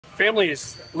family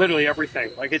is literally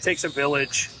everything. Like, it takes a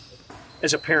village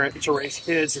as a parent to raise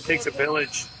kids. It takes a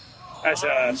village as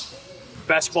a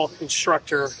basketball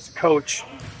instructor, as a coach,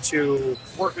 to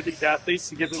work with these athletes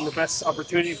to give them the best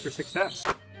opportunity for success.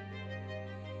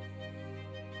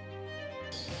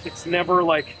 It's never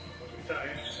like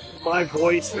my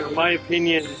voice or my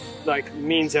opinion like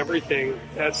means everything.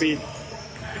 That'd be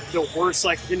the worst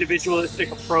like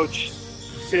individualistic approach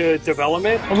to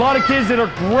development. A lot of kids that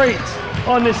are great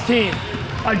on this team.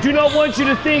 I do not want you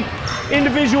to think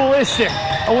individualistic.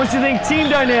 I want you to think team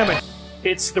dynamic.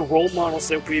 It's the role models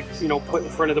that we've, put in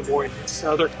front of the boys. It's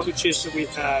other coaches that we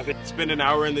have. Spend an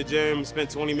hour in the gym, spend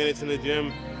 20 minutes in the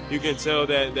gym. You can tell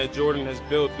that Jordan has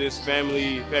built this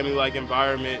family-like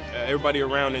environment. Everybody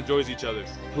around enjoys each other.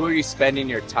 Who are you spending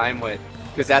your time with?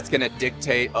 Because that's going to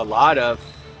dictate a lot of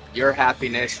your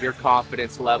happiness, your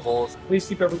confidence levels. Please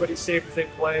keep everybody safe as they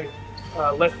play.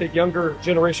 Let the younger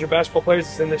generation of basketball players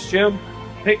that's in this gym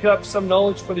pick up some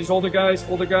knowledge for these older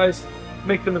guys.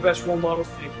 Make them the best role models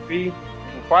they can be.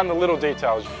 Find the little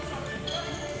details.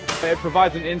 It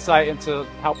provides an insight into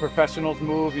how professionals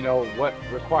move, what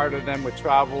required of them with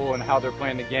travel and how they're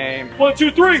playing the game. 1,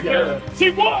 2, 3,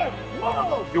 team one!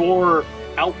 Whoa! Your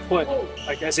output,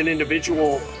 like as an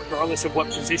individual, regardless of what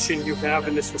position you have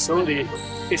in this facility,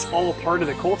 is all a part of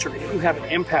the culture. You have an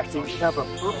impact and you have a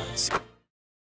purpose.